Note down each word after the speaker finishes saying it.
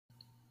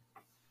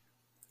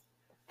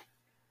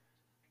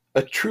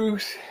A true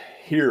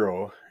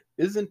hero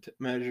isn't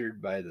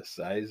measured by the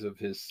size of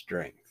his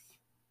strength,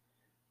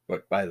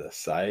 but by the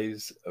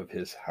size of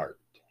his heart.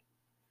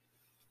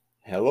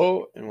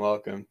 Hello and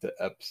welcome to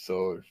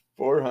episode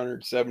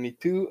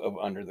 472 of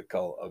Under the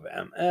Call of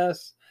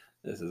MS.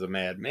 This is a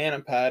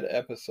MadMan-A-Pod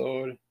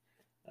episode.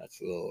 That's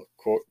a little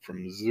quote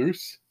from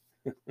Zeus.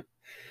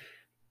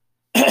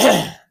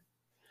 You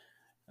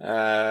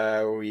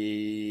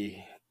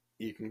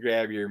can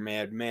grab your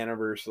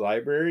MadManiverse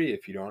library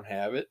if you don't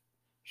have it.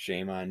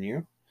 Shame on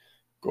you.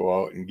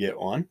 Go out and get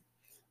one.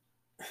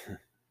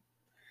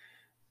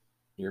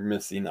 You're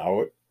missing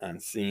out on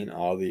seeing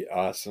all the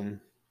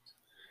awesome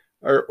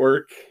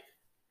artwork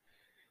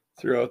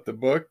throughout the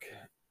book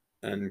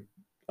and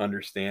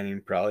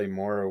understanding probably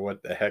more of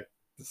what the heck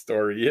the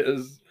story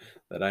is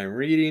that I'm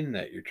reading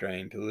that you're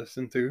trying to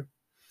listen to.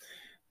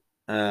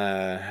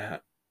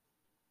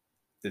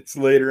 It's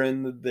later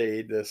in the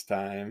day this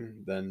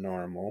time than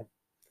normal.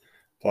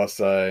 Plus,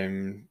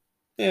 I'm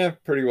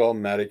pretty well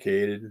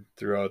medicated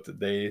throughout the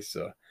day,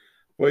 so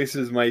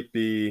voices might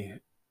be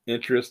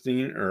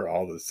interesting or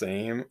all the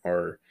same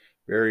or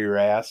very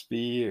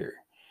raspy. Or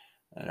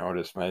I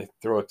notice my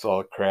throat's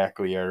all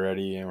crackly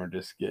already, and we're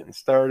just getting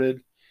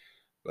started.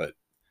 But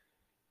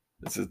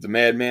this is the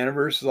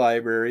MadManiverse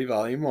Library,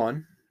 Volume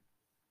 1.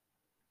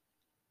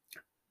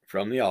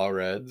 From the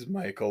Allreds,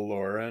 Michael,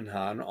 Laura, and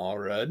Han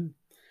Allred.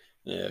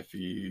 If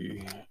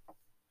you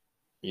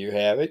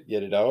have it,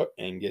 get it out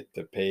and get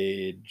to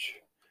page,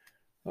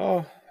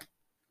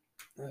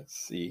 let's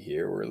see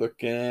here. We're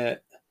looking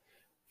at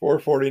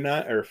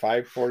 449 or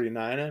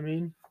 549, I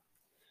mean.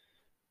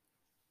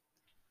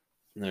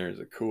 There's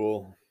a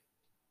cool,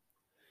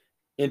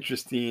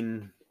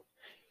 interesting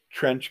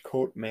trench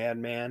coat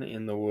madman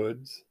in the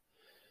woods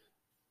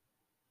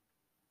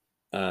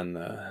on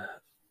the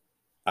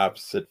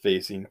opposite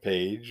facing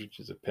page, which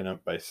is a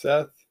pinup by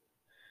Seth.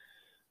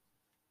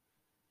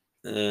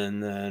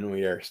 And then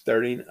we are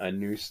starting a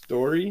new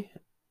story,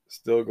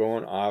 still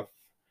going off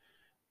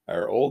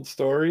our old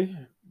story,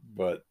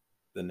 but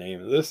the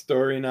name of this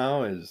story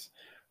now is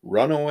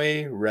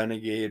Runaway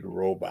Renegade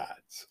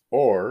Robots,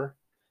 or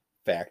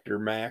Factor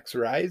Max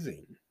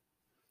Rising.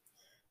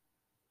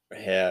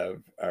 We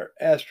have our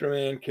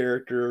Astroman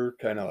character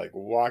kind of like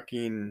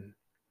walking.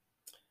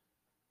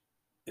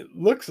 It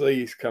looks like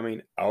he's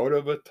coming out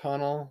of a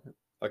tunnel,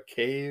 a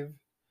cave,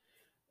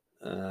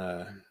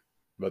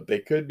 but they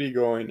could be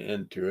going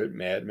into it.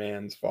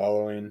 Madman's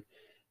following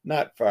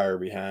not far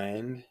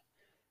behind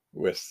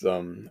with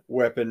some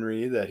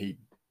weaponry that he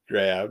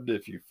grabbed.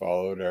 If you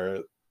followed our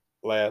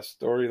last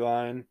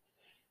storyline,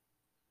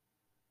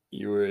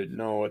 you would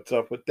know what's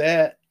up with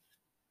that.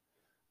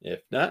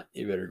 If not,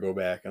 you better go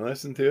back and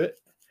listen to it.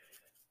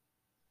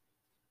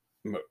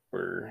 But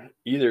we're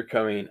either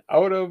coming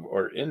out of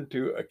or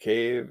into a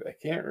cave. I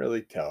can't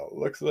really tell. It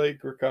looks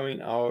like we're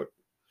coming out,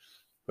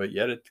 but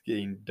yet it's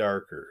getting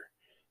darker.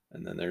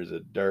 And then there's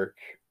a dark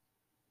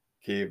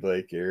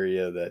cave-like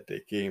area that they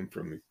came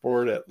from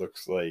before that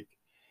looks like.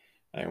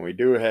 And we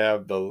do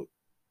have the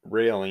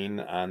railing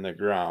on the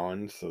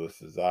ground, so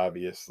this is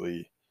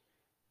obviously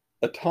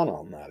a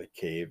tunnel, not a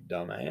cave,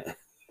 dumbass.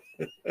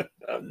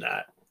 I'm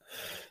not.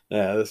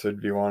 Yeah, this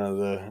would be one of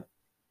the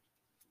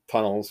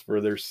tunnels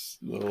for their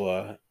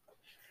little,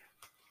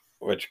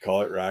 what you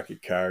call it,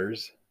 rocket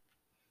cars.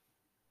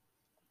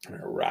 Or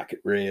a rocket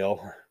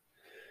rail.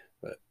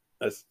 But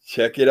let's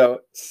check it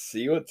out,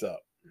 see what's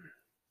up.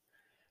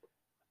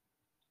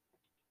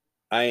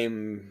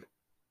 I'm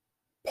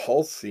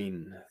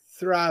pulsing,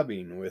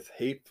 throbbing with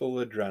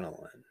hateful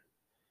adrenaline.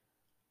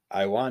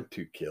 I want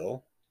to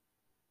kill.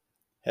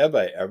 Have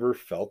I ever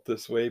felt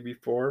this way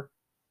before?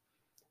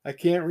 I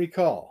can't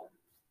recall.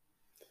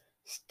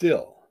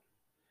 Still,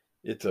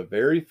 it's a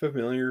very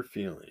familiar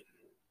feeling.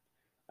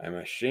 I'm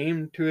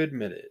ashamed to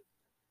admit it,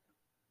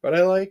 but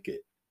I like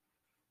it.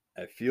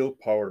 I feel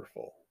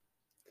powerful.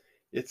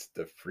 It's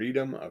the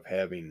freedom of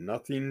having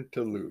nothing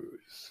to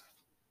lose.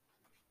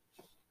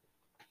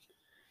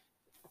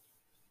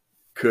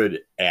 Could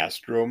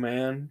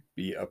Astroman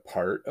be a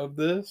part of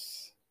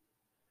this?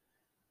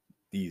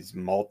 These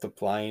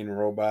multiplying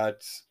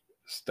robots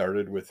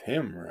started with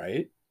him,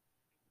 right?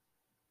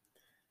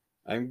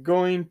 I'm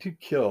going to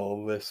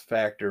kill this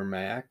Factor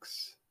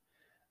Max.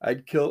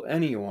 I'd kill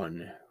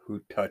anyone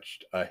who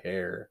touched a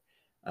hair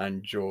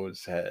on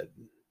Joe's head.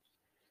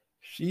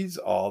 She's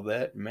all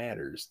that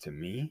matters to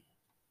me.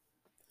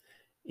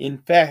 In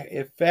fact,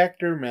 if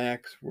Factor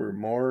Max were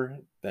more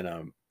than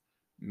a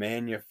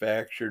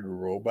manufactured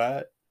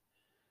robot,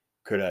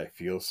 could I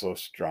feel so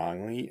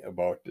strongly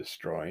about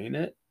destroying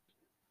it?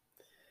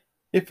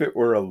 If it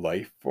were a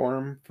life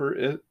form,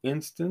 for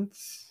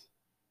instance,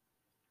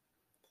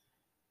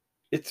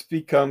 it's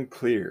become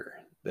clear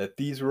that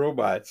these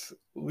robots,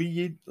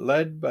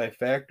 led by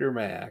Factor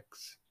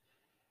Max,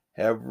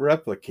 have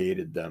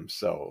replicated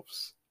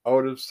themselves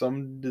out of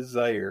some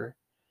desire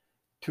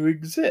to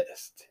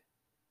exist.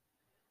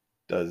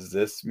 Does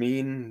this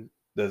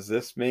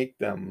make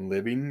them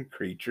living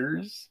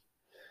creatures?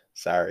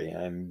 Sorry,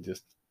 I'm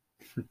just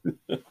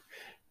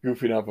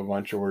goofing up a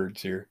bunch of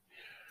words here.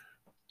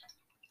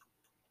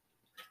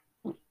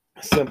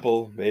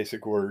 simple,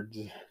 basic words.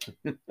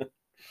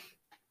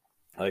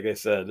 Like I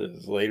said,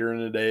 it's later in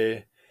the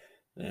day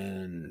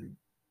and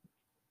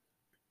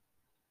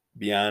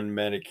beyond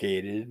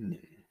medicated.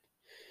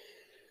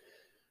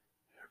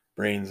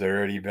 Brain's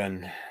already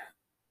been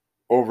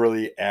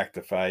overly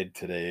actified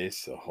today,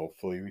 so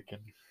hopefully we can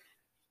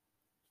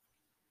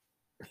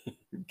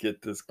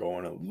get this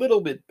going a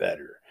little bit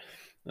better.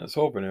 I was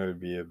hoping it would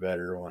be a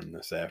better one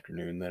this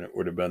afternoon than it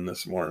would have been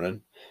this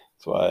morning.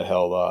 That's why I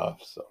held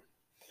off. So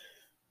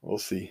we'll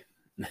see.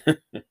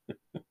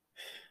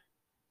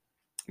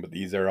 But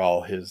these are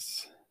all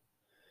his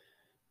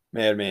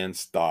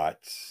Madman's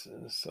thoughts.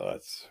 So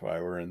that's why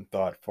we're in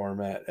thought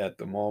format at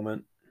the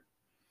moment.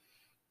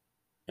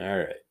 All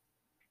right.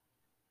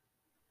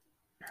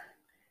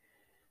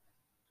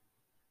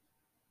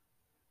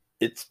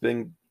 It's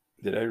been.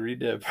 Did I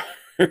read that?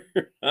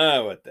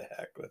 What the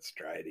heck? Let's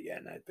try it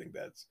again. I think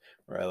that's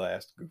where I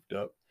last goofed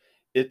up.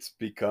 It's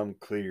become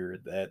clear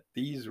that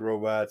these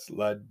robots,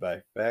 led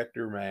by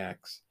Factor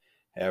Max,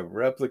 have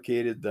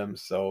replicated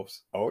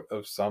themselves out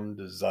of some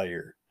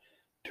desire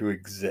to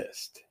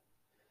exist.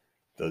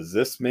 Does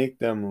this make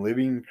them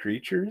living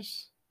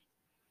creatures?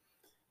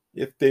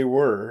 If they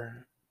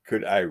were,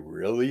 could I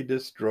really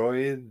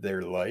destroy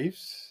their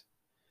lives?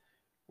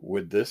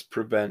 Would this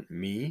prevent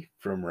me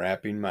from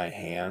wrapping my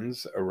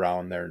hands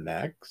around their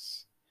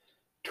necks,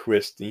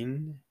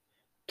 twisting,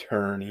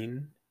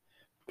 turning,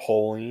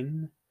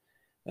 pulling,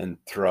 and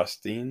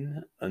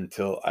thrusting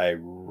until I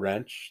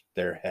wrench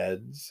their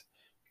heads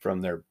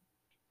from their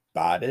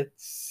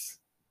bodies?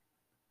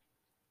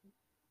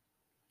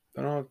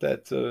 I don't know if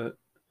that's a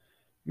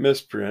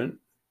misprint.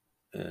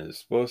 It's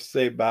supposed to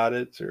say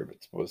bodies or if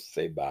it's supposed to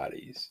say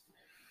bodies.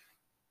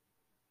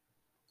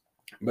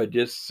 But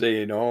just so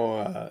you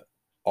know,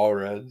 all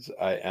Reds,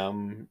 I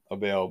am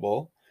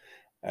available.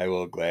 I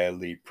will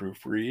gladly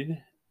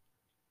proofread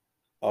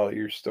all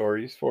your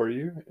stories for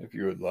you if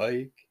you would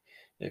like.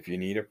 If you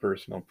need a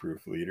personal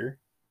proofreader,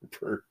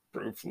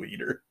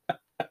 proofreader,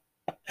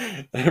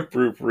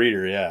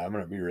 proofreader, yeah, I'm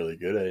gonna be really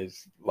good. I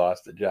just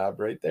lost a job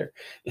right there.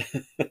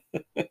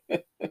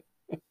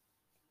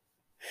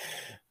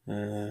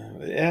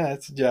 Yeah,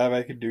 it's a job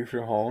I could do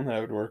from home.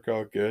 That would work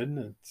out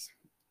good.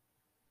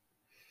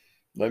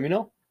 Let me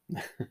know.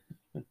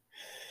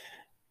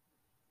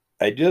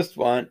 I just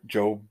want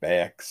Joe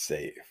back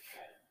safe.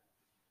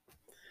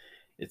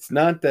 It's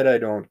not that I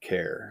don't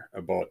care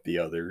about the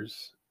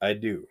others. I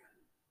do.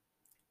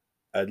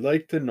 I'd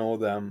like to know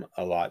them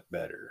a lot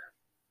better.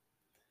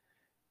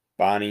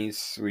 Bonnie's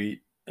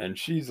sweet, and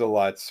she's a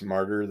lot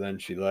smarter than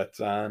she lets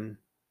on.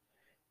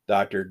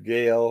 Dr.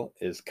 Gale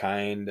is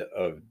kind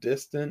of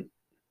distant.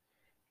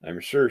 I'm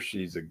sure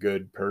she's a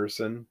good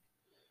person.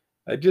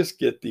 I just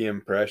get the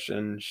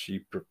impression she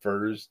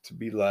prefers to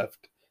be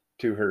left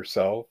to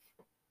herself.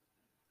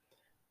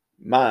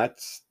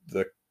 Mott's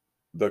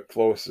the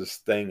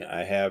closest thing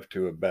I have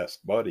to a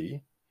best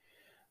buddy.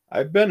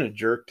 I've been a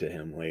jerk to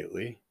him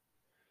lately.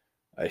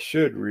 I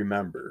should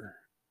remember.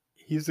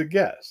 He's a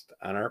guest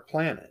on our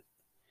planet.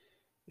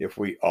 If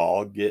we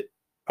all get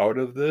out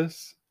of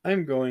this,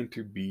 I'm going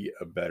to be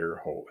a better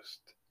host.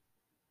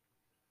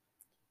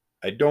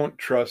 I don't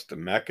trust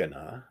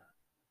Mechana.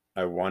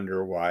 I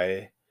wonder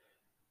why,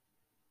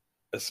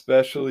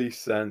 especially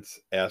since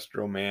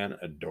Astro Man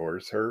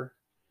adores her.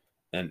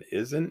 And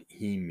isn't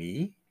he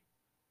me?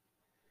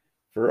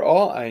 For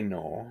all I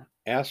know,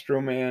 Astro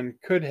Man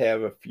could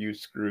have a few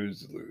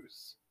screws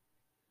loose.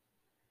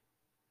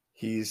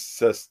 He's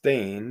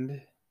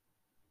sustained,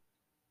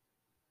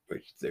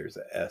 which there's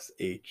a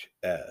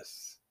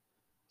SHS.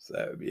 So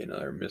that would be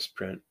another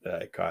misprint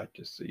that I caught,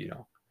 just so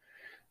you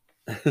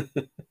know.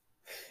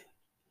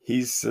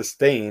 He's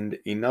sustained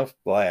enough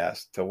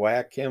blast to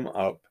whack him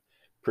up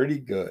pretty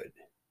good.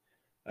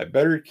 I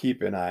better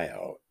keep an eye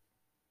out.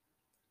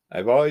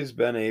 I've always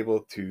been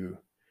able to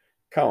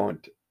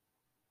count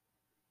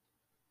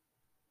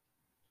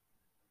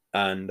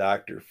on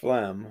Dr.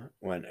 Flem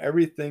when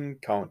everything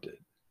counted.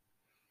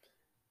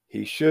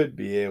 He should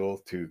be able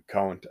to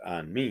count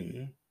on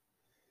me.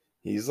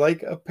 He's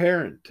like a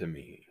parent to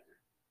me.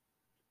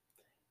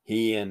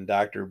 He and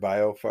Dr.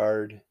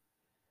 Biofard,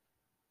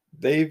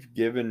 they've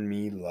given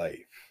me life.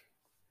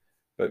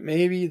 But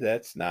maybe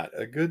that's not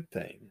a good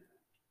thing.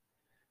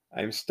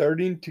 I'm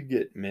starting to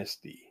get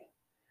misty.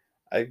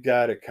 I've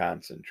got to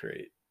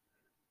concentrate.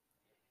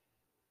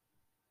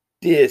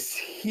 This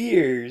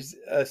here's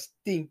a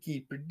stinky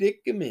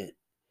predicament,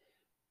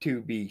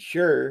 to be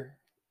sure.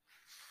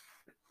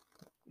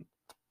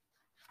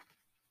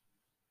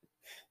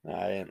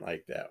 I didn't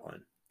like that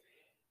one.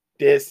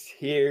 This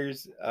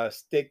here's a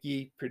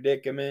sticky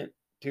predicament,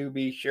 to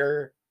be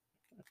sure.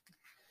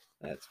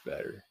 That's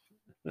better.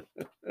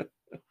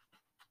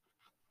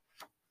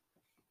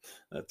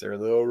 That's our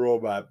little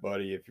robot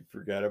buddy, if you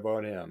forgot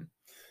about him.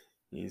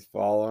 He's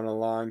following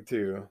along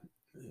too.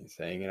 He's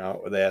hanging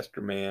out with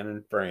Astroman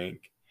and Frank.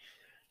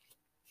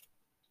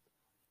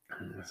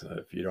 So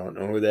if you don't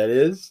know who that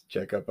is,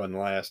 check up on the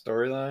last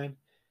storyline.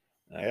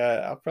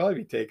 I'll probably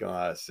be taking a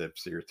lot of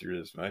sips here through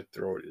this. My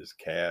throat is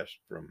cashed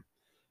from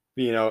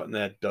being out in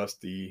that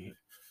dusty,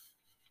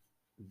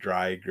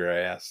 dry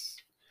grass,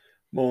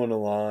 mowing the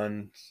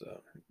lawn.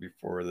 So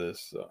before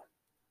this, so.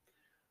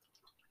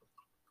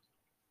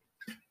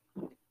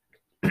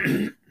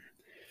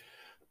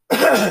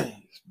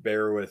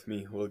 Bear with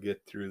me. We'll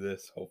get through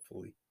this,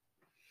 hopefully.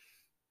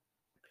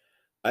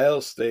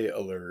 I'll stay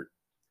alert,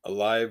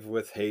 alive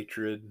with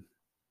hatred.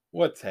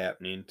 What's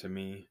happening to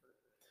me?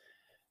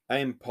 I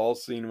am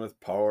pulsing with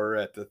power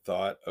at the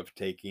thought of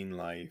taking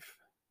life.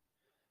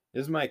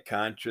 Is my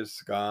conscience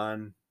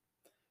gone?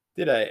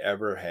 Did I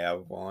ever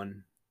have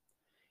one?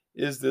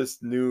 Is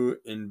this new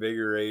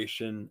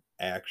invigoration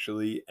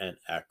actually an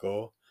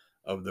echo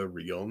of the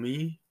real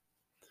me,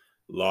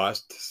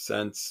 lost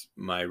since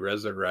my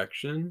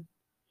resurrection?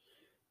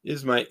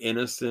 Is my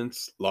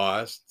innocence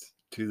lost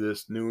to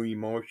this new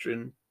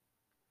emotion,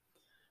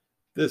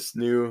 this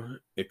new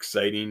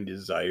exciting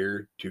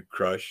desire to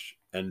crush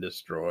and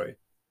destroy?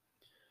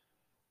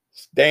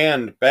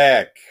 Stand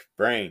back,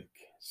 Frank.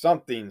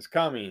 Something's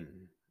coming.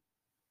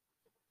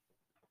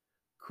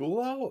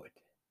 Cool out.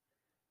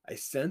 I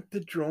sent the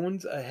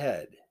drones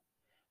ahead,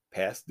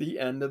 past the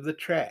end of the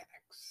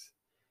tracks.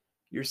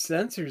 Your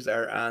sensors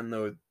are on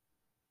the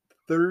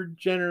third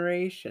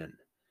generation,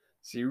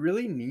 so you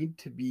really need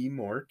to be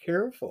more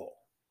careful.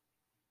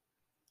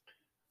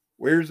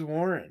 Where's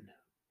Warren?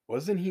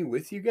 Wasn't he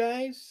with you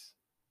guys?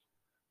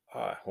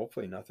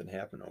 Hopefully nothing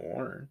happened to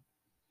Warren.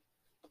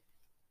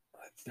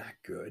 That's not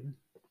good.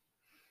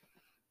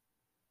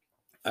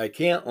 I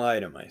can't lie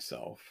to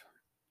myself.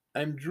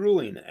 I'm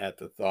drooling at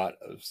the thought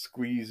of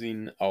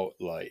squeezing out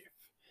life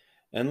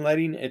and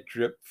letting it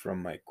drip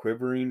from my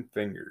quivering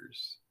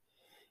fingers,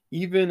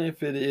 even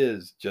if it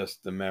is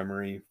just the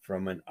memory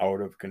from an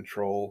out of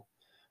control,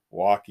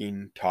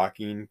 walking,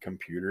 talking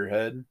computer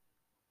head.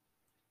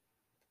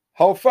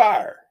 How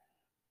far?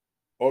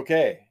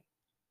 Okay,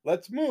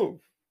 let's move.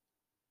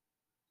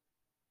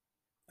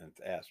 That's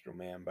Astro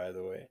Man, by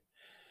the way.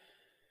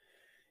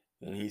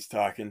 And he's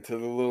talking to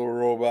the little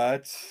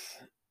robots.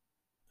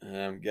 And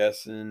I'm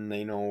guessing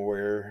they know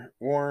where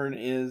Warren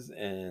is,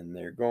 and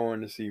they're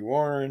going to see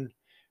Warren.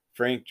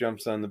 Frank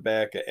jumps on the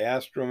back of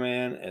Astro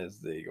Man as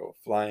they go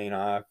flying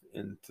off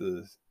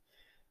into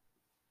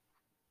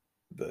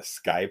the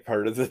sky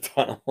part of the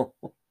tunnel.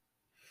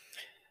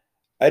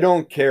 I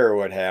don't care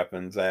what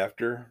happens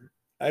after.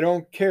 I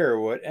don't care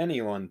what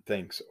anyone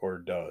thinks or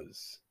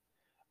does.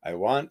 I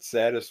want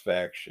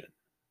satisfaction.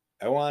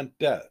 I want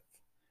death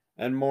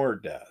and more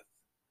death.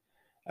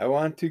 I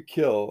want to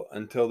kill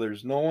until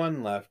there's no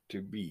one left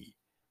to be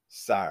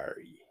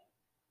sorry.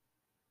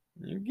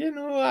 You're getting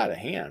a lot of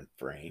hand,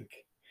 Frank.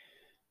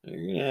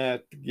 You're going to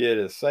have to get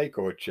a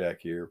psycho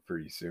check here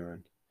pretty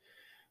soon.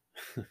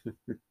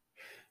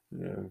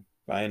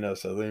 Find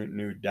us a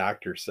new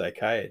doctor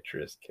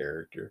psychiatrist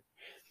character.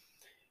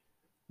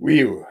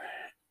 Whew.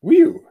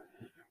 Whew.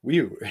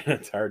 Whew.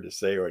 It's hard to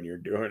say when you're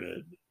doing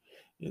it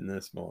in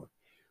this mode.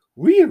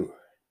 Whew.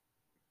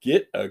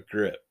 Get a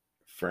grip,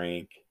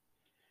 Frank.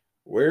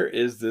 Where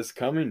is this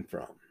coming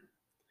from?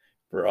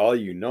 For all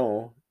you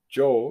know,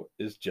 Joe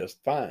is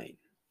just fine.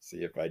 See,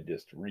 if I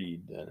just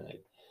read, then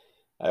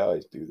I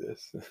always do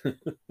this.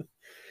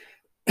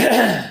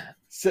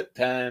 Sip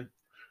time.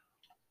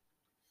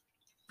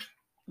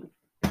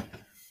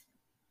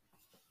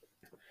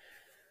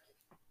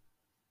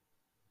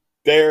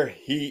 There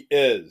he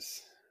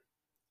is.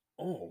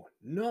 Oh,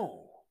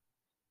 no.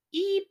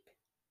 Eep,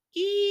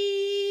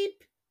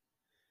 eep.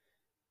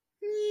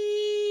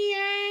 Yay.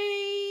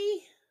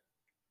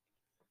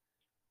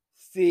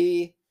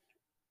 See,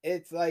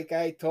 it's like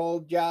I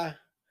told ya.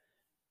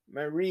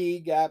 Marie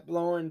got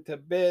blown to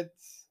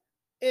bits.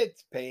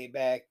 It's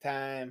payback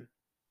time.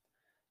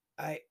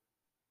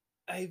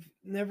 I've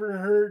never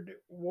heard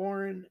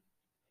Warren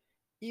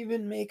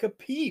even make a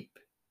peep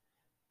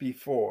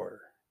before.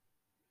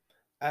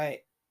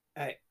 I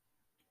I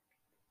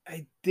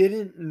I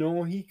didn't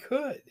know he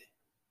could.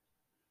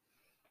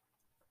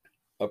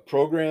 A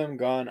program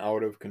gone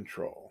out of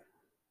control.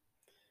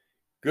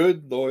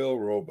 Good loyal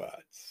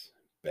robots,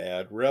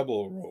 bad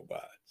rebel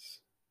robots.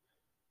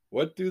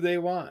 What do they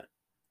want?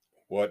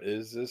 What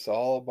is this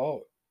all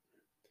about?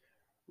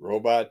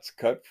 Robots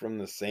cut from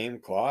the same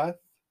cloth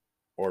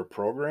or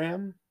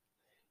program,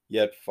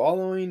 yet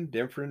following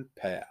different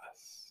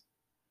paths.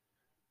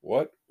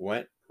 What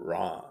went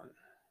wrong?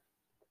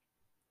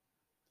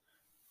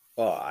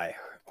 Well, I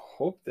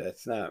hope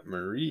that's not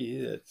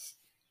Marie.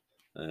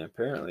 And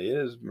apparently it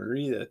is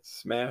Marie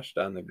that's smashed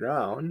on the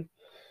ground.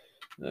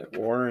 That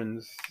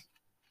Warren's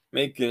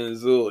making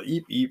his little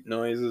eep eep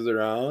noises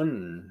around,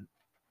 and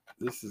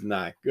this is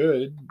not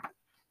good.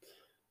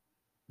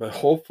 But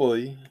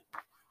hopefully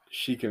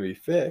she can be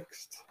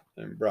fixed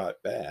and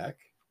brought back.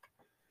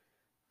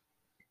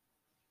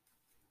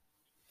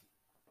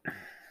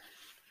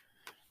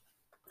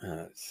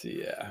 Let's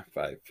see,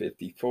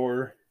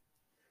 554.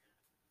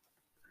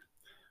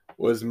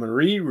 Was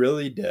Marie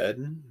really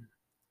dead?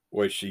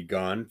 Was she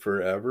gone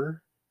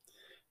forever?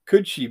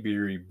 Could she be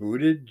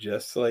rebooted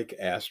just like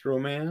Astro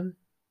Man?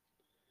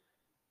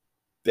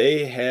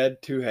 They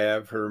had to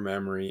have her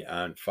memory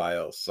on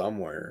file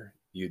somewhere,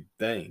 you'd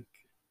think.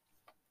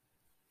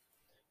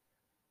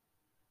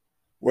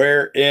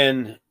 We're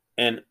in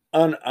an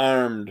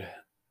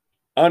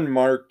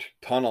unmarked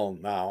tunnel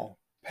now,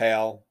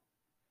 pal.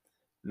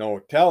 No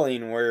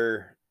telling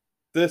where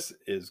this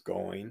is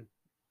going.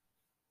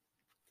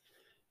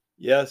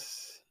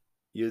 Yes,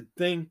 you'd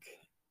think,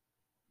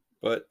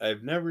 but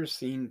I've never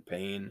seen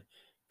pain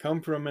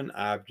come from an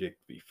object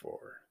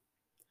before.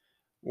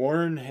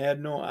 Warren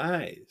had no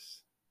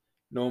eyes,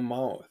 no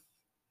mouth,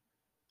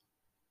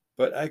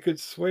 but I could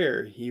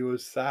swear he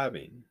was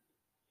sobbing.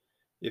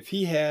 If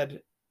he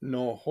had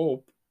no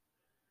hope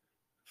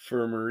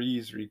for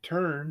Marie's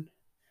return,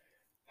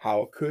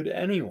 how could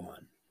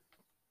anyone?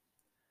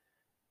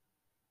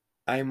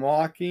 I'm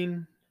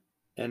walking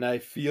and I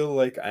feel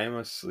like I'm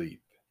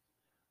asleep,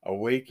 a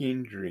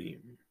waking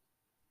dream.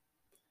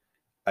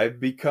 I've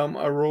become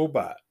a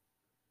robot.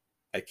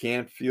 I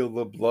can't feel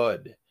the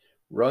blood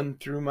run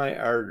through my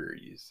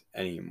arteries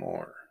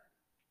anymore.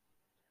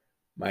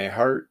 My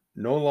heart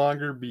no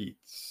longer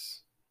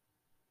beats.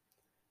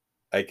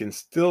 I can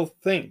still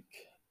think.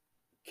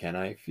 Can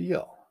I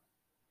feel?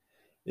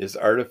 Is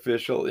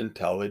artificial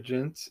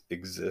intelligence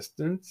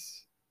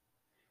existence?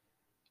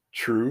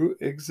 True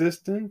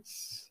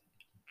existence?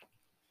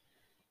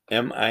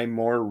 Am I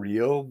more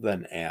real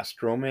than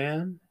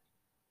Astroman?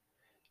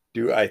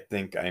 Do I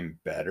think I'm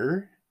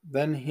better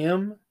than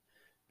him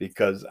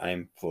because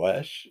I'm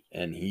flesh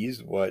and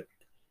he's what?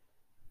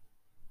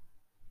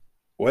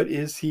 What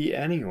is he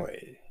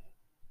anyway?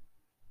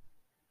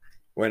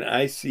 When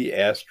I see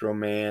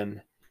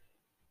Astroman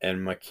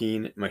and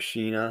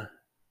Machina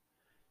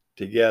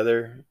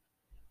together,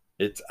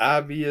 it's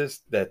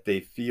obvious that they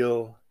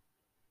feel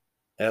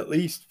at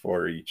least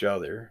for each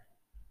other.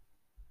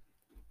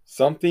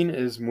 Something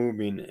is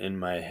moving in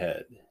my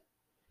head.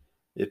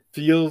 It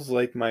feels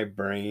like my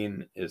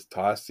brain is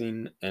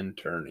tossing and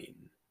turning.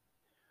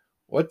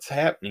 What's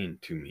happening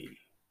to me?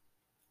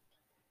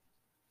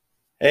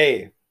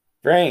 Hey,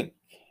 Frank,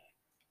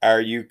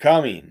 are you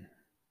coming?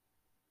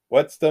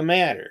 What's the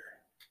matter?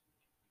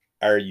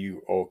 Are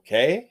you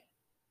okay?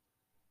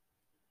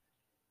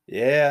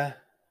 Yeah,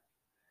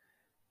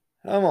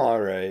 I'm all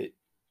right.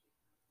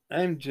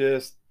 I'm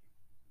just.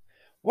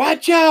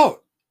 Watch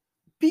out!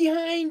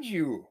 Behind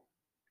you!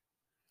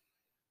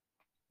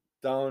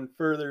 Down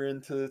further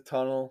into the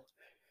tunnel,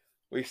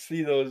 we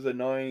see those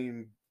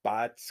annoying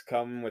bots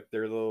come with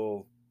their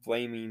little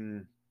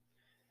flaming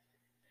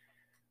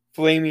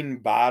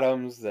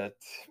bottoms that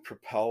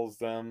propels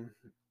them.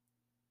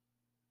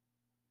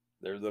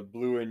 They're the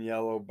blue and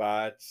yellow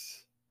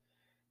bots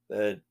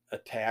that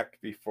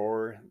attacked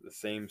before, the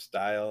same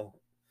style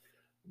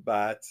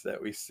bots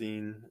that we've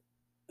seen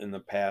in the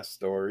past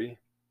story.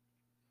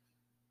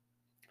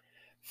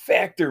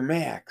 Factor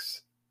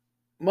Max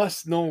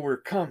must know we're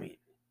coming.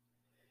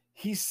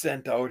 He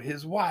sent out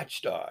his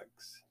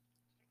watchdogs.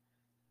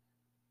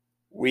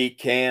 We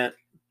can't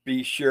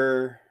be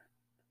sure.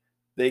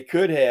 They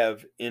could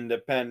have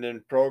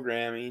independent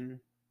programming.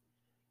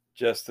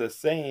 Just the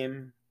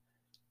same,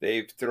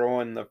 they've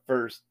thrown the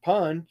first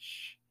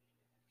punch.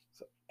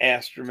 So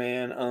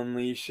Astroman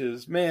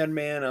unleashes,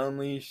 MadMan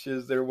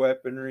unleashes their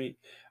weaponry.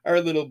 Our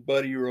little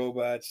buddy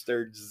robots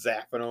start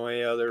zapping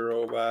away other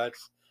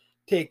robots,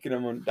 taking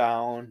them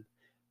down.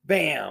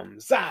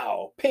 Bam,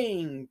 zow,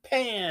 ping,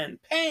 pan,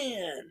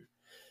 pan.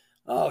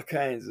 All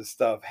kinds of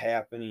stuff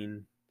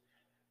happening.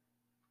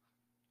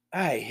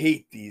 I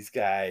hate these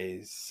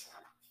guys,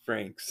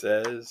 Frank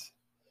says.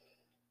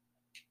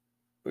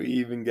 We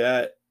even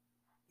got,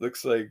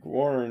 looks like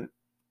Warren's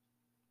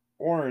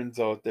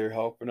out there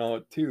helping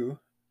out too.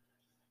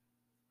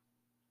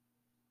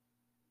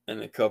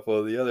 And a couple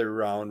of the other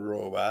round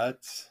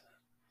robots.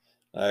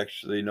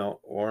 Actually, no,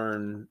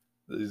 Warren,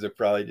 these are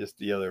probably just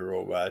the other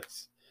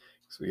robots.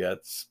 So we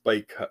got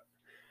Spike,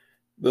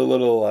 the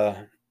little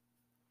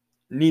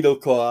Needle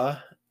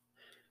Claw.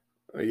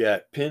 We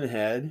got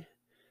Pinhead.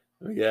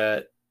 We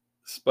got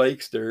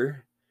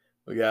Spikester.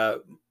 We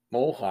got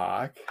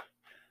Mohawk.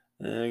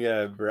 And we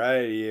got a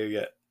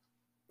variety.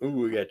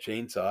 We got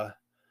Chainsaw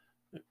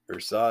or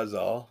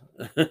Sawzall.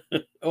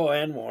 Oh,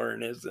 and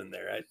Warren is in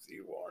there. I see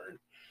Warren.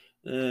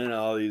 And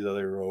all these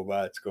other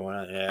robots going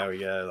on. Yeah, we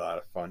got a lot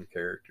of fun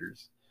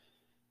characters.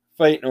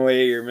 Fighting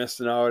away, you're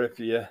missing out if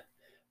you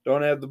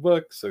don't have the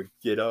book. So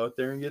get out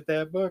there and get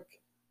that book.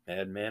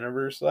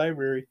 MadMan-A-Verse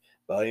Library.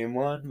 Volume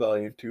 1,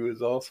 Volume 2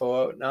 is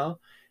also out now.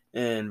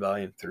 And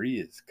Volume 3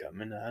 is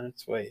coming on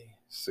its way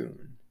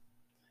soon.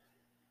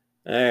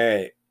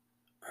 Alright,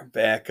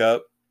 back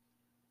up.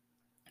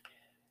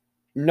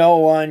 No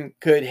one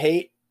could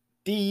hate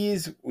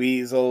these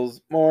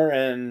weasels more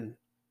and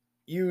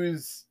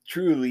use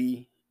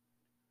truly.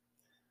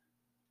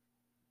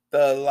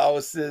 The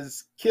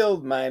louses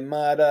killed my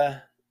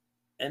mother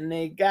and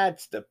they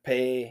gots to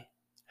pay.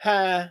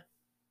 Ha!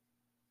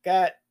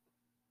 Got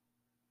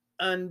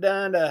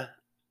undone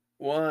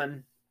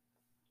one.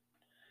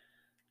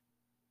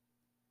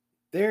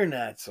 They're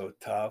not so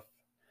tough.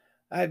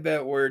 I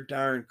bet we're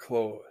darn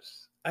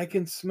close. I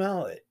can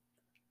smell it.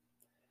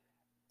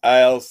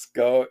 I'll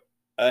scout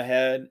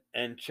ahead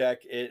and check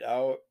it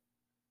out.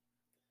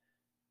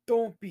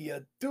 Don't be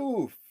a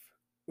doof.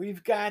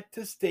 We've got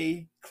to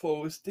stay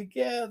close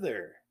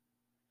together.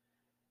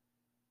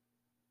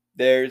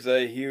 There's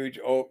a huge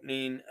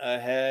opening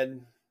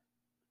ahead.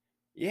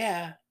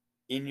 Yeah,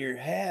 in your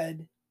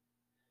head.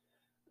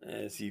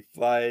 As he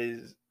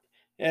flies,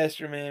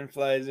 Astroman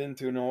flies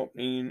into an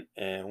opening,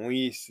 and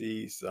we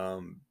see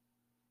some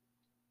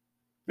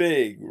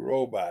big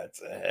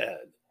robots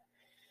ahead.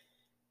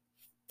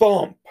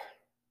 Thump!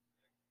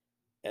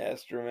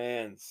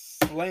 Astroman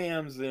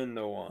slams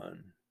into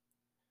one.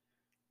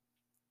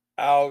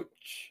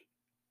 Ouch!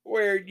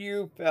 Where'd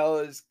you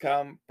fellas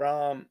come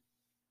from?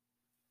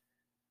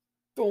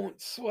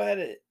 Don't sweat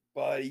it,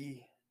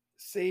 buddy.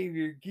 Save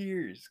your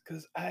gears,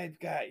 'cause I've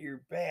got your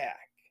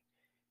back.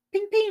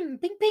 Ping, ping,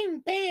 ping,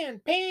 ping,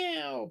 pan,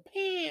 pow,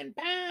 pan,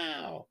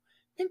 pow.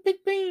 Ping, ping,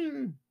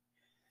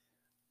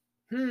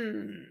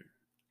 ping.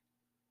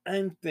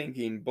 I'm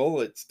thinking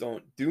bullets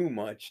don't do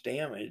much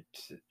damage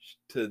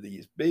to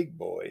these big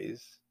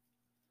boys.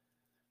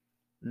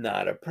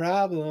 Not a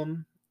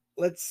problem.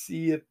 Let's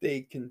see if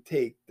they can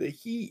take the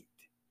heat.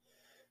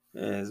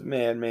 As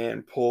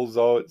Madman pulls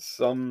out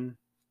some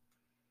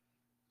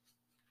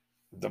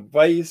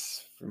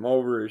device from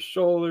over his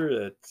shoulder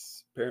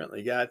that's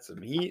apparently got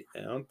some heat. I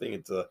don't think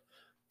it's a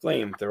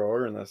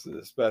flamethrower unless it's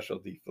a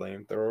specialty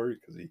flamethrower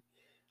because he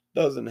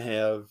doesn't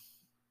have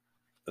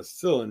a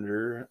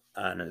cylinder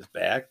on his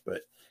back.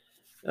 But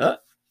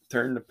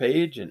turn the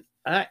page and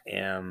I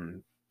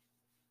am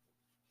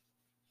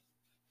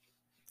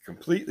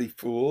completely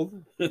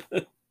fooled.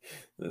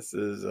 This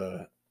is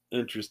a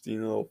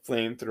interesting little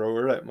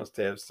flamethrower that must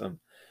have some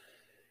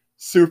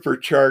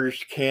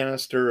supercharged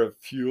canister of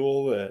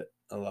fuel that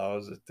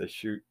allows it to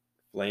shoot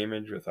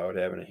flamage without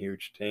having a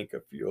huge tank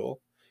of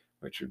fuel,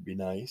 which would be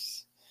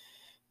nice.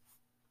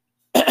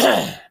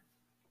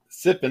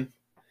 Sipping.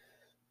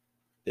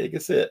 Take a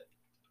sip.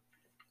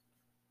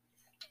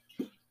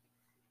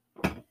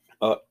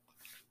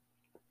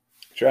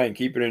 Try and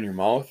keep it in your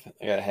mouth.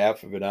 I got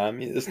half of it on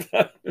me this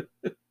time.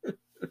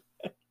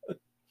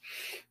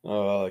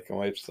 Oh, well, I can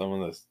wipe some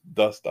of this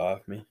dust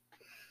off me.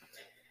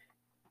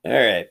 All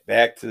right,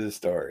 back to the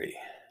story.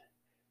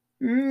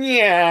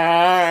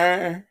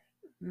 Yeah,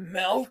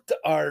 melt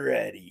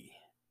already.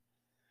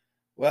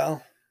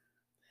 Well,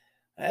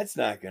 that's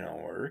not going to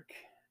work.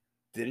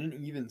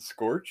 Didn't even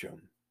scorch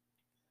them.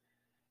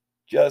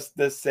 Just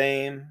the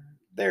same,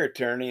 they're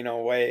turning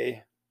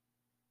away.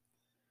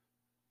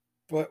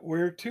 But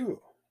where to?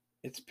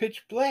 It's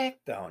pitch black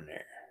down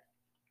there.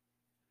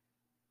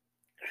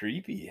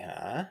 Creepy,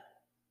 huh?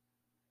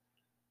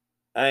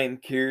 I'm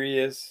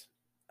curious.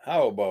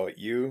 How about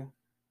you?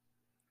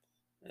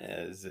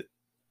 As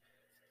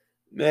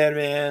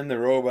Madman, the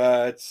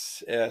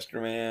robots,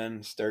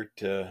 Astroman start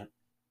to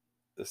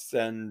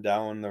descend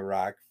down the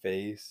rock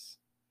face.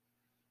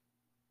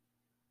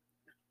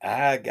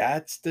 I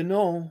gots to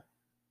know.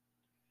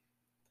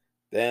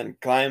 Then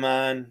climb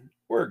on.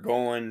 We're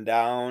going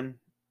down.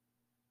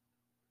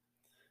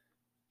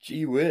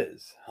 Gee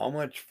whiz, how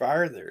much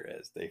farther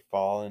as they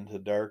fall into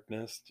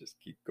darkness? Just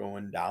keep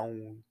going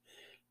down,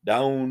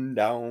 down,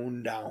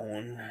 down,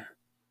 down.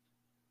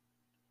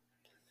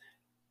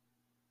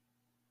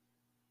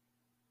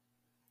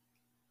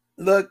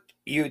 Look,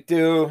 you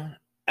two,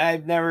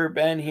 I've never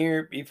been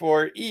here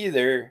before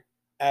either.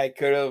 I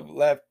could have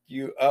left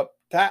you up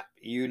top,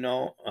 you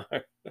know.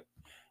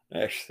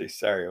 Actually,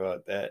 sorry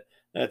about that.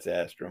 That's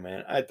Astro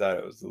Man. I thought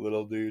it was the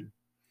little dude.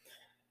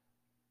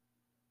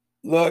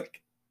 Look,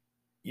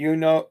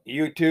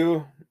 you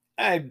two,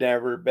 I've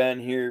never been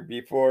here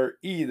before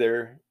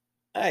either.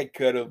 I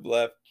could have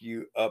left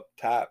you up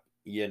top,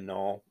 you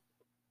know.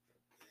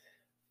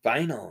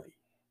 Finally,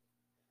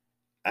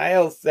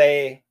 I'll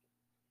say,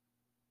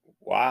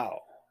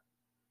 wow,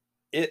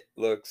 it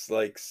looks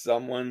like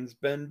someone's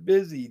been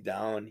busy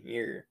down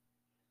here.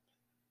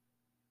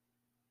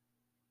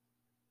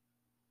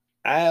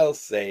 I'll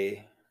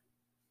say,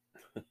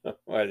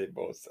 why they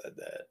both said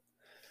that.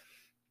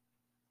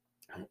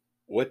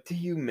 What do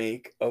you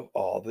make of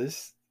all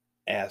this,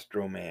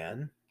 Astro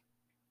Man?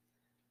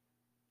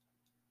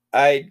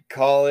 I'd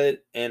call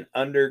it an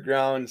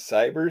underground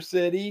cyber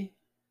city.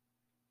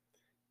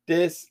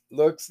 This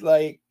looks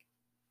like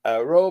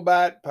a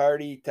robot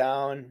party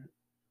town.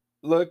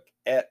 Look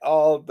at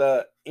all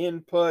the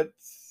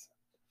inputs.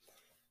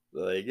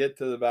 So they get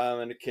to the bottom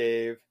of the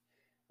cave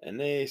and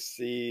they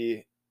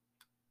see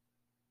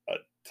a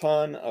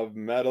ton of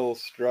metal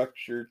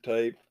structure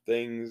type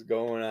things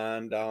going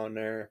on down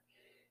there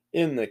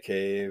in the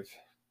cave.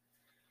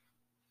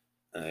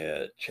 I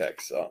gotta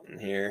check something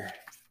here.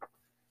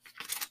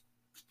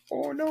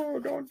 Oh no,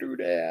 don't do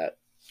that.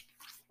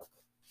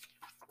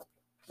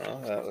 Oh,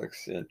 that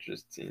looks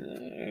interesting.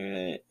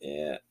 Right,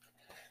 yeah.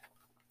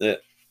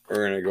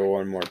 We're going to go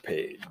one more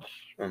page,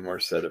 one more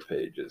set of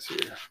pages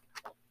here.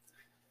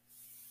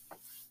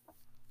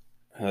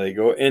 They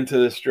go into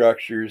the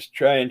structures,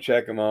 try and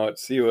check them out,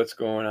 see what's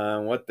going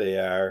on, what they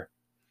are.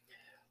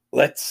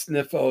 Let's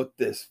sniff out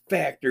this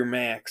Factor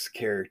Max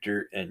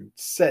character and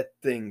set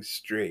things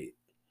straight.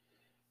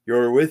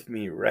 You're with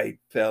me, right,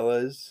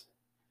 fellas?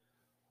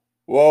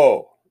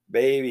 Whoa,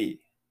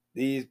 baby,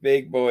 these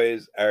big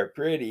boys are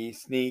pretty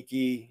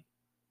sneaky.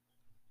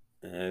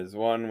 There's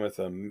one with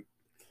a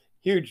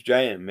huge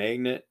giant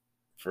magnet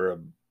for a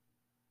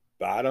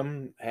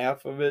bottom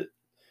half of it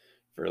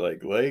for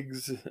like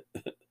legs.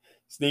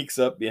 Sneaks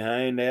up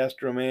behind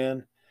Astro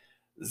Man.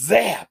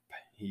 Zap!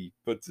 He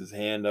puts his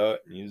hand out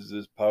and uses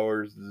his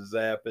powers to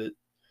zap it.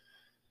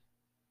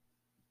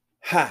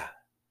 Ha!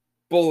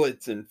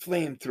 Bullets and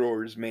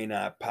flamethrowers may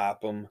not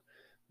pop them,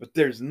 but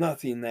there's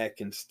nothing that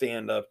can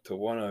stand up to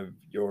one of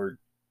your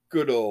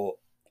good old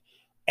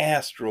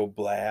astral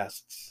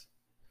blasts.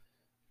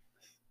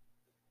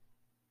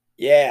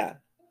 Yeah,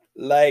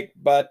 like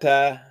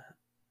butter.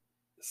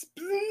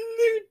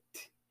 Sploot!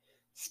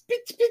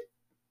 Spit, spit!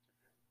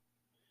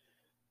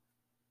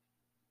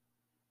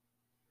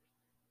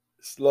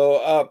 Slow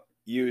up,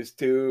 use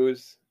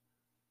twos.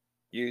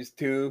 Use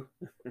two.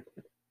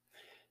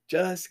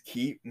 Just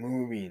keep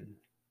moving.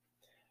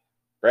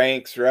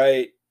 Frank's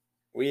right.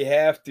 We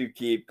have to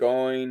keep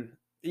going.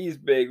 These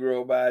big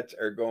robots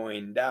are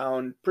going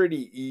down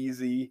pretty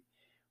easy,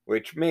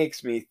 which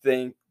makes me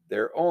think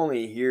they're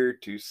only here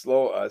to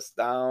slow us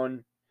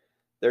down.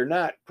 They're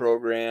not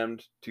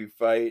programmed to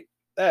fight,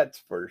 that's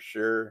for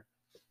sure.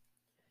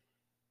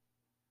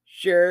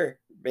 Sure,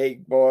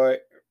 big boy.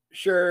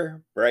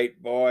 Sure,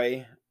 bright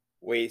boy.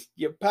 Waste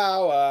your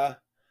power.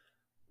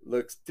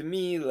 Looks to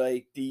me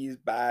like these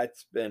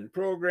bots been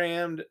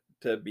programmed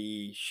to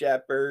be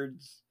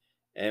shepherds,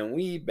 and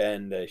we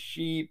been the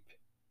sheep.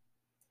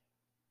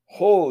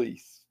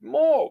 Holy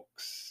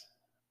smokes!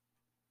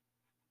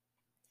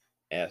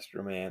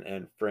 Astroman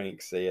and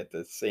Frank say at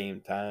the same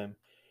time.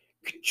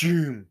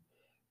 Ka-choom!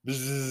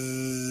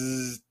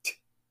 Bzzzt!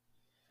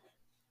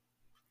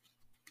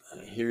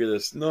 I hear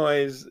this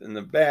noise in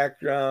the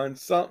background.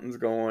 Something's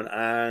going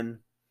on.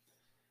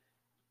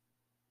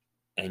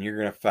 And you're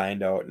going to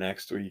find out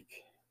next week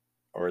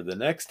or the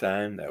next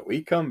time that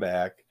we come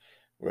back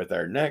with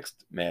our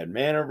next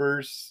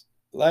MadMan-Averse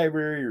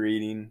library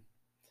reading,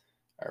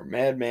 our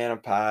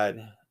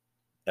MadMan-A-Pod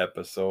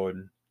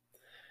episode.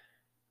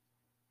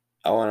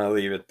 I want to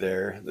leave it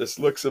there. This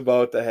looks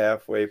about the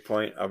halfway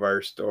point of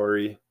our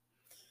story.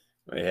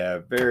 We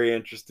have very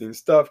interesting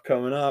stuff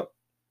coming up.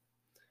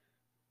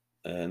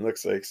 And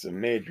looks like some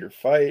major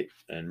fight.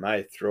 And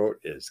my throat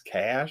is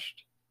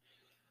cashed.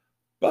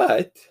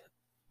 But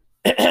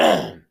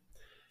I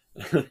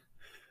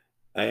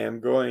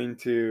am going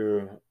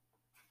to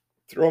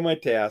throw my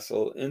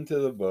tassel into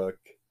the book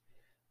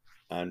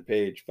on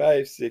page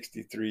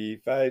 563,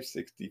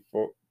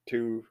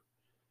 562,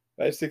 and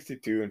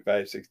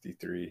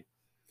 563.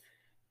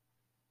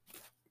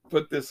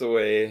 Put this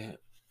away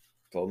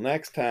till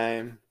next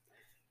time,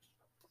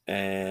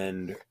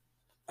 and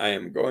I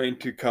am going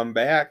to come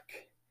back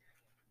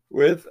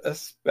with a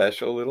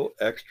special little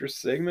extra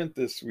segment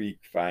this week.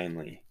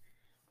 Finally,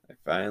 I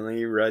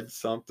finally read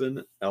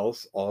something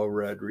else all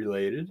red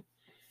related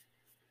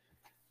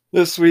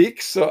this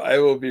week, so I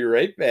will be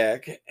right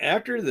back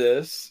after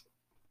this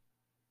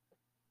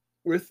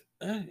with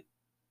another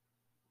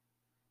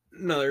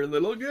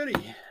little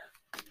goodie.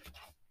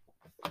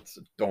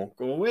 So don't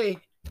go away.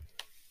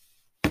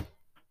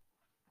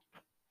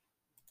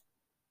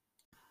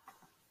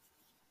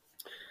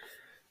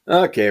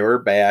 Okay, we're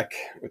back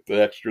with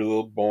the extra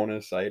little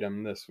bonus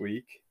item this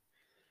week.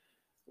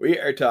 We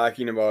are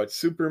talking about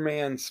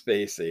Superman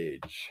Space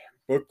Age,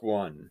 book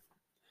 1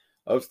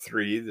 of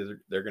 3.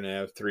 They're going to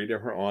have 3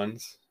 different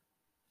ones.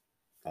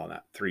 Well,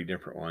 not 3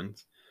 different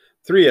ones.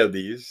 3 of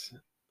these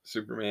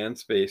Superman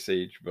Space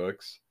Age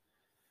books.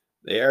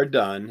 They are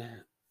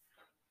done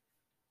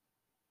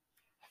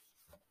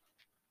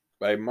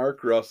by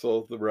Mark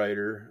Russell, the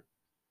writer.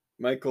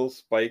 Michael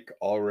Spike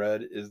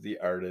Allred is the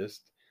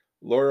artist.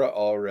 Laura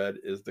Allred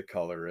is the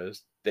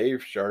colorist.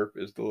 Dave Sharp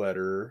is the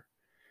letterer.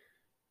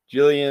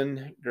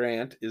 Gillian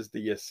Grant is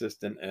the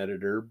assistant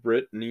editor.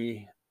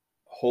 Brittany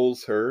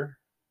Holzher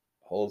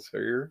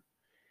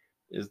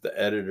is the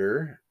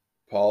editor.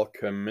 Paul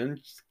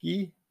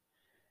Kaminsky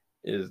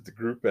is the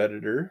group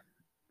editor.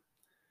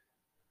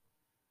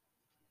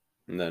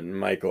 And then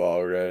Michael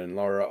Allred and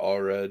Laura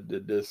Allred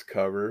did this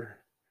cover.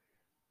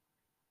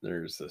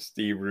 There's a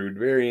Steve Rude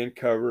variant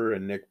cover, a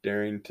Nick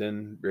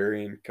Darrington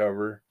variant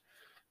cover.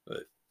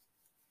 But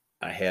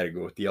I had to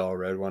go with the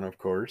Allred one, of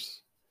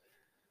course.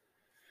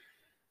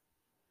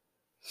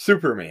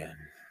 Superman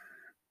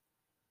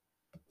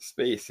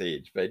Space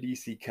Age by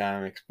DC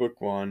Comics,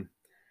 book 1.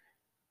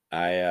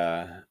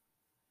 I've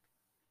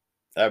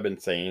been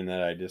saying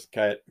that I just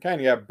kind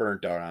of got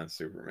burnt out on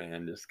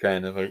Superman. Just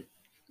kind of like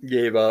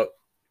gave up,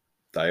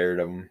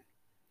 tired of him.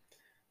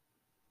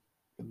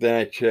 But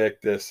then I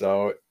checked this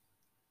out.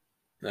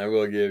 I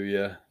will give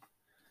you.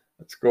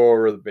 Let's go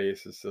over the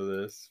basis of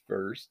this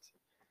first.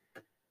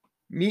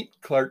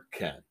 Meet Clark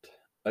Kent,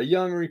 a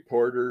young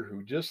reporter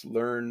who just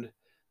learned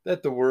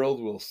that the world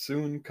will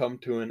soon come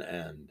to an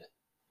end.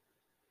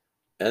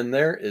 and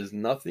there is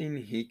nothing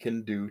he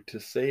can do to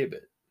save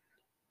it.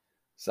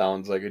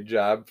 Sounds like a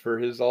job for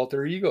his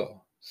alter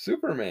ego,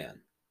 Superman.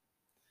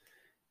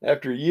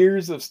 After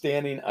years of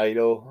standing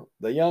idle,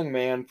 the young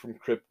man from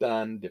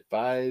Krypton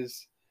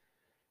defies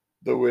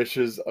the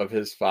wishes of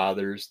his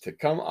fathers to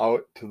come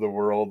out to the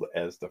world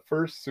as the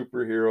first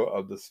superhero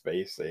of the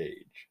space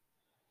age.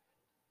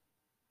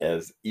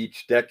 As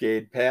each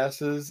decade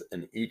passes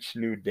and each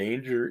new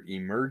danger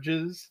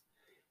emerges,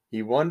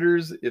 he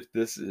wonders if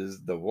this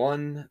is the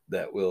one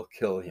that will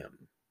kill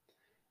him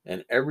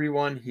and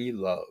everyone he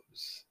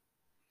loves.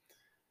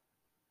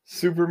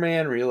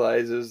 Superman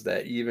realizes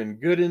that even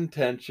good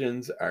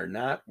intentions are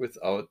not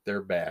without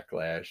their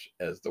backlash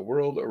as the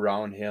world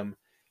around him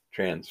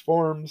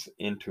transforms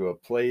into a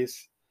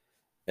place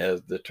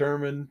as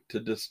determined to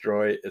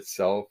destroy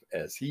itself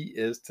as he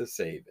is to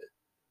save it.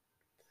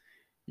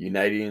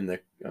 Uniting the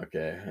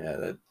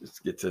that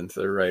just gets into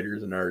the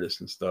writers and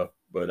artists and stuff.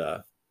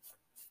 But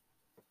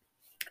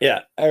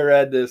yeah, I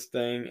read this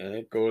thing and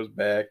it goes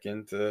back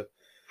into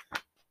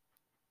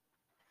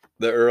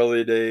the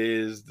early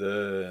days,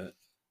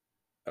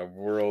 of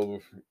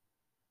world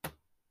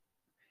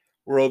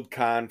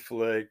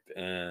conflict,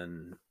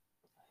 and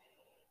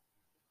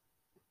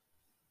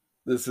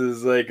this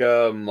is like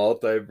a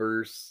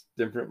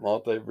different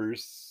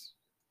multiverse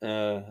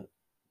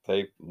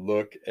type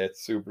look at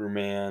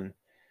Superman,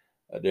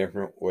 a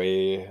different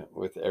way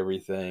with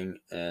everything.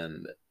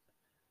 And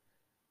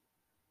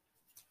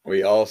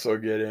we also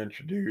get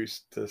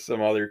introduced to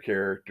some other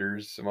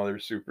characters, some other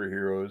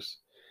superheroes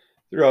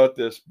throughout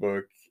this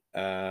book.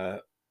 Uh,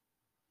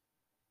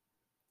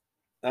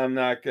 I'm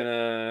not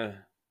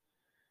gonna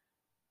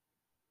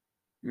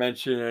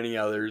mention any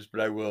others,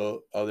 but I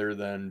will, other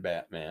than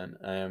Batman.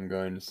 I am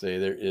going to say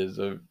there is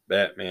a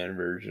Batman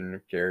version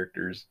of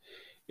characters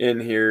in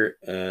here,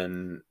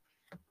 and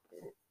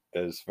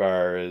as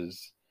far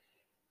as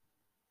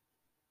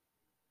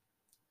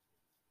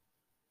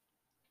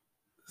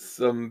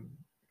some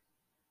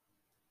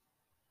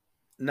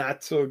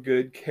not so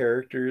good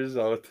characters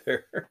out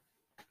there,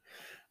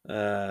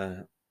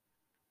 uh,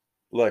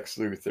 Lex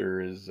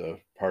Luthor is a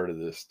part of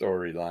this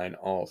storyline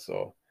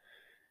also.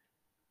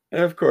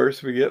 And of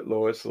course, we get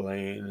Lois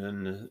Lane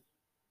and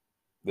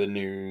the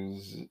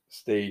news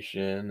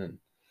station,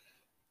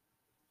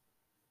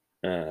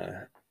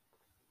 and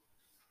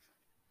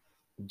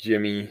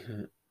Jimmy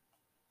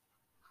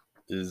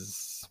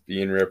is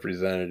being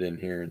represented in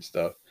here and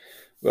stuff.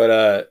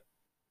 But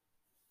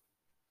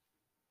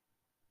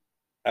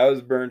I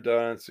was burnt out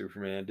on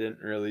Superman. Didn't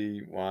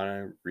really want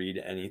to read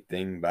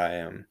anything by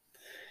him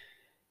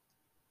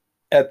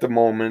at the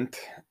moment.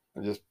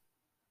 I'm just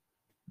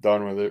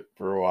done with it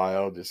for a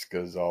while, just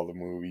because all the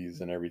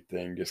movies and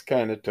everything just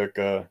kind of took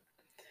a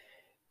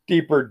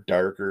deeper,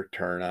 darker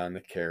turn on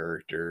the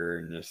character,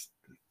 and just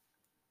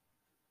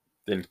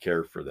didn't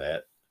care for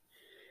that,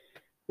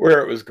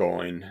 where it was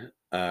going.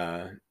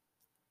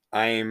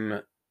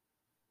 I'm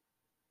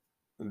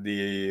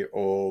the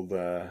old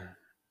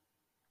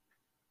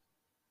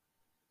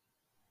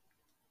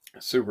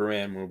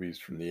Superman movies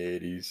from the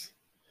 80s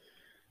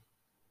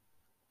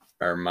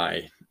are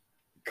my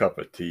cup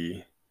of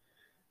tea.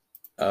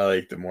 I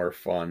like the more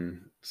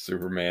fun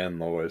Superman,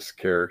 Lois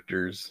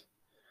characters.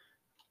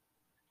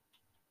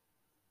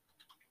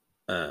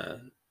 Uh,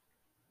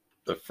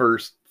 the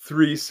first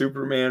 3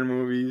 Superman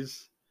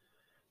movies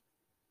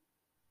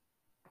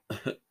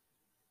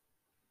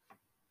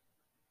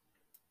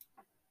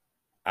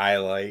I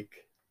like,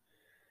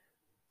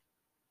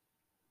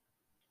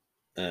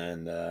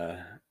 and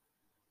that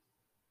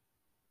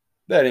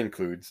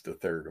includes the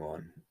third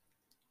one.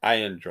 I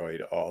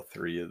enjoyed all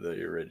 3 of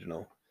the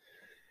original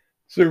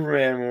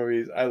Superman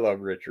movies. I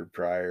love Richard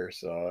Pryor,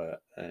 so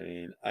I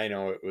mean, I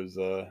know it was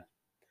a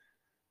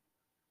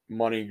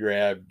money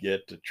grab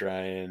get to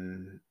try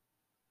and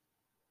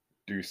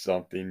do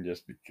something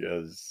just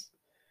because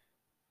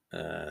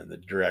the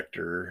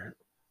director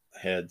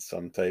had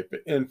some type of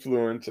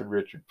influence of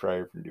Richard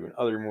Pryor from doing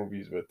other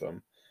movies with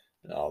him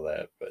and all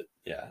that. But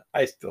yeah,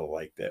 I still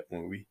like that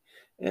movie,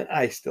 and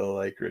I still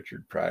like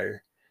Richard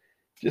Pryor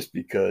just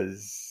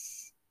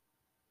because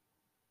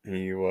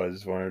he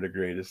was one of the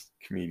greatest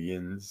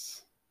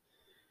comedians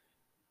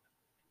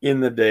in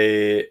the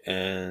day,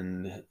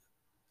 and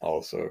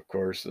also, of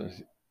course,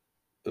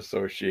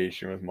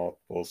 association with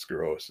multiple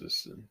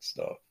sclerosis and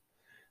stuff.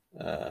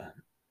 Uh,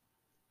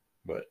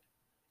 but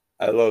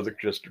I love the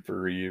Christopher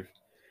Reeve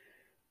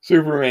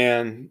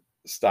Superman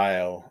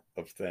style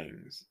of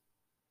things.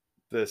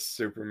 This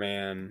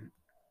Superman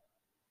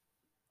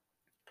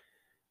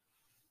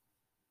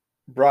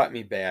brought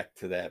me back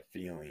to that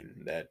feeling,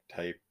 that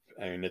type.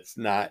 I mean, it's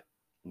not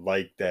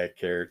like that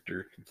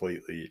character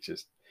completely. It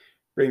just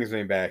brings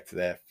me back to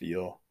that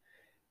feel.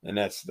 And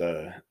that's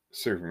the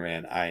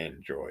Superman I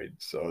enjoyed.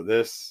 So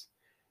this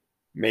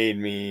made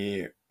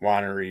me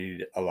want to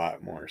read a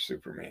lot more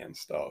Superman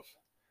stuff.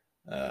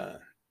 Uh,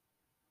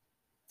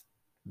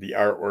 the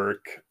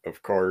artwork,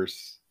 of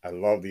course, I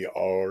love the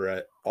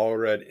all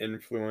red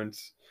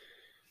influence.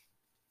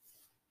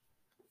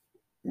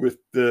 with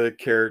the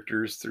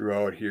characters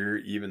throughout here,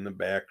 even the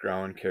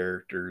background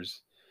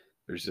characters,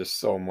 there's just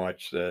so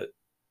much that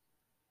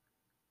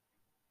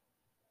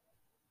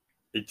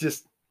it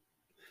just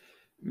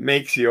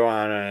makes you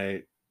want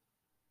to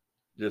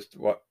just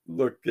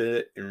look at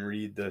it and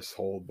read this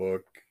whole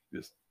book.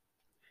 Just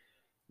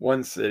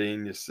one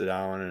sitting, just sit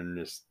down and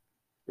just,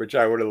 which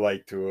I would have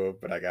liked to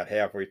have, but I got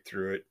halfway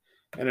through it.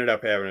 Ended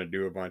up having to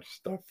do a bunch of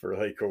stuff for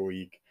like a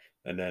week,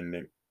 and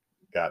then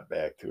got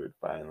back to it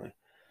finally.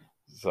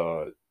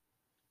 So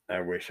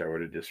I wish I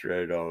would have just read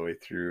it all the way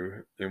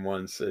through in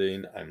one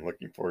sitting. I'm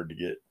looking forward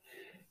to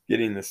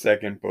getting the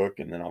second book,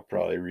 and then I'll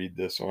probably read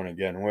this one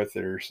again with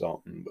it or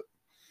something. But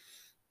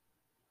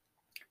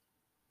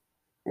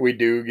we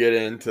do get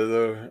into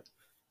the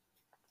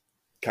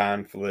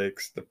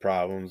conflicts, the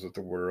problems with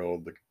the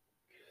world,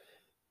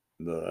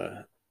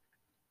 the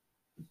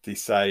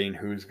deciding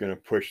who's going to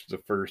push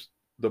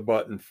the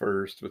button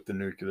first with the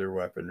nuclear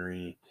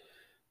weaponry,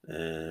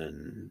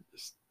 and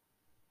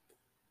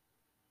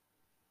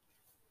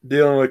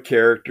dealing with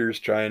characters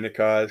trying to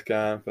cause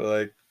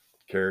conflict,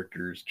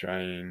 characters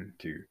trying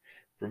to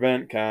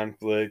prevent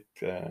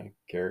conflict,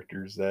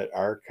 characters that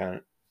are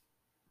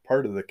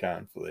part of the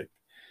conflict.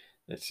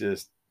 It's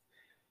just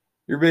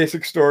your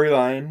basic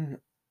storyline,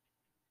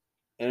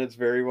 and it's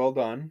very well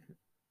done.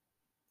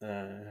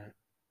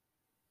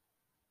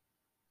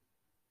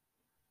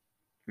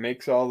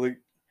 Makes all the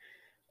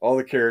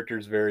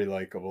characters very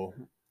likable.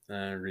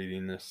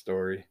 Reading this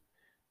story,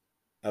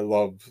 I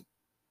love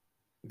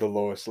the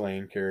Lois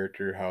Lane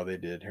character, how they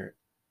did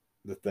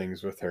the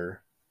things with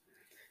her.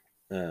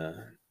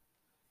 For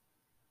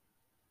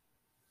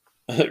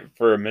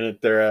a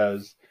minute there, I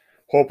was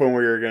hoping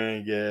we were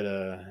gonna get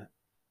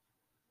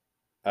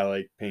I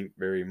like Pink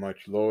very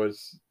much.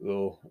 Lois,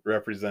 little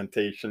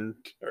representation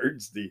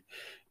towards the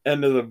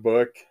end of the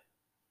book,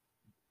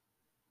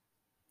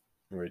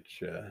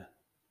 which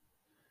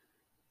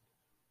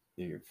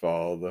you can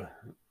follow the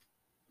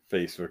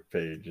Facebook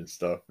page and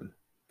stuff and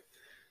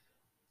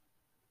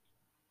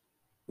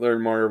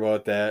learn more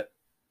about that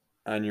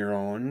on your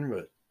own.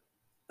 But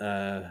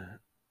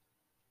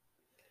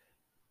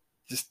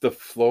just the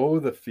flow,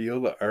 the feel,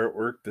 the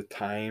artwork, the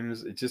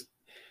times, it just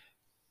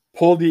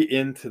pulled you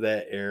into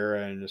that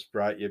era and just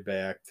brought you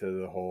back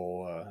to the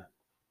whole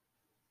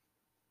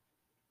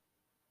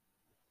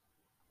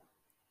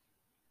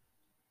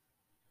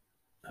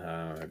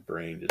my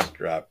brain just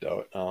dropped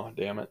out. Oh,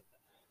 damn it.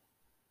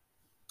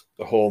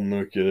 The whole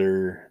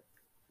nuclear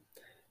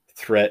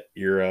threat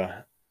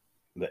era,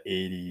 the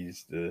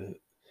 80s, the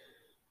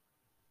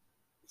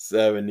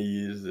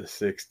 70s, the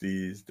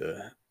 60s,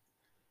 the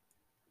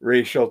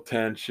racial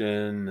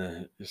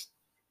tension, just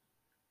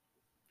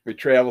we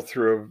travel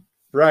through a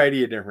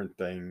variety of different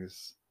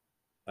things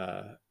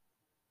that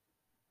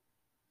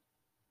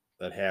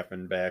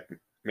happened back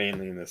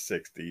mainly in the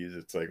 60s.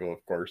 It's like, well,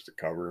 of course, to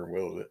cover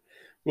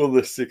will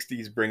the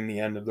 60s bring the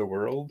end of the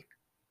world?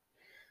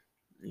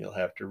 You'll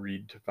have to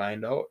read to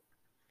find out.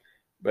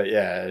 But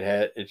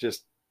yeah, it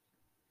just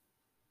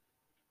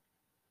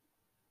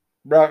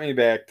brought me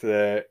back to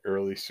that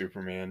early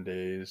Superman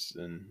days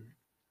and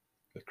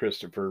the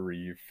Christopher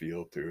Reeve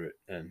feel to it,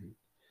 and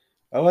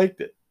I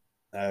liked it.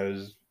 I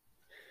was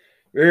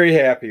very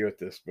happy with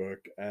this book.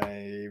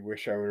 I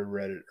wish I would have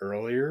read it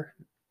earlier,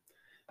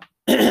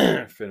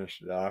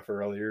 finished it off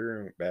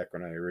earlier, back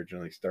when I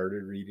originally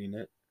started reading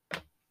it.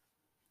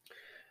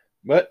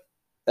 But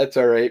that's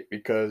all right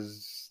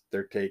because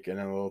they're taking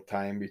a little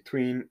time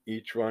between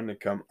each one to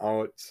come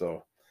out,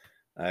 so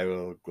I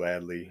will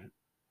gladly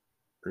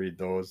read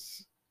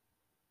those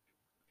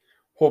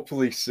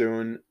hopefully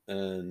soon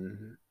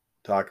and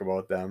talk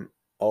about them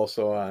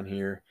also on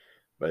here.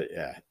 But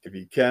yeah, if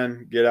you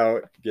can get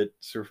out, get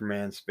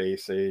Superman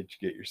Space Age,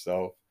 get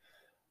yourself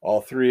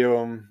all three of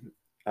them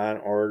on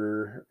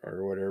order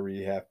or whatever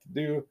you have to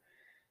do,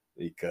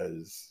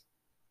 because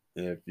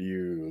if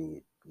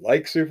you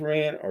like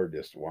Superman or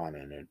just want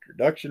an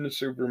introduction to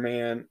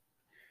Superman,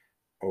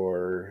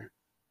 or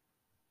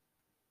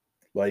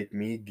like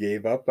me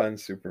gave up on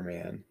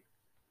Superman,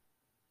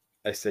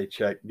 I say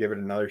give it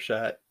another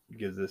shot,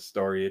 give this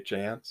story a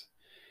chance,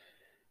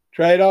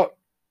 try it out.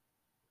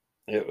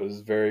 It was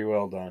very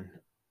well done,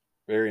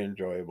 very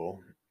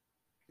enjoyable,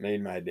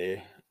 made my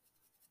day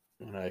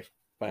when I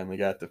finally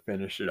got to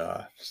finish it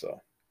off.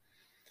 So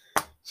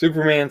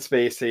Superman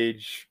Space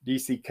Age,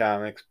 DC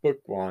Comics, Book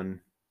 1,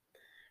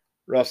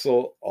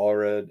 Russell,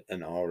 Allred,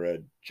 and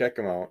Allred. Check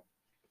them out.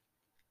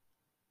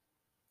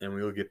 And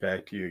we will get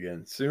back to you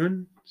again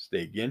soon.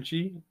 Stay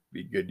Ginchy.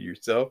 Be good to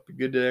yourself. Be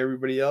good to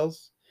everybody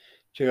else.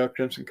 Check out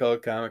Crimson Color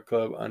Comic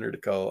Club, Under the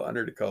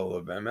Color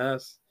of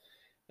MS.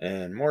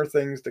 And more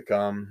things to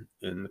come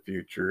in the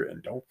future.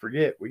 And don't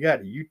forget, we got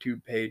a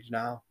YouTube page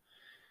now.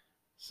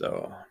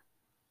 So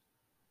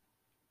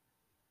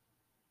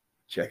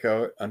check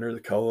out Under the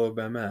Color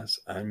of MS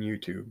on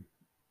YouTube.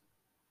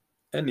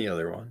 And the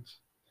other ones.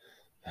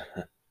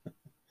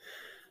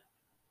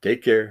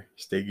 Take care.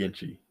 Stay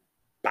Ginchy.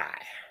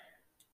 Bye.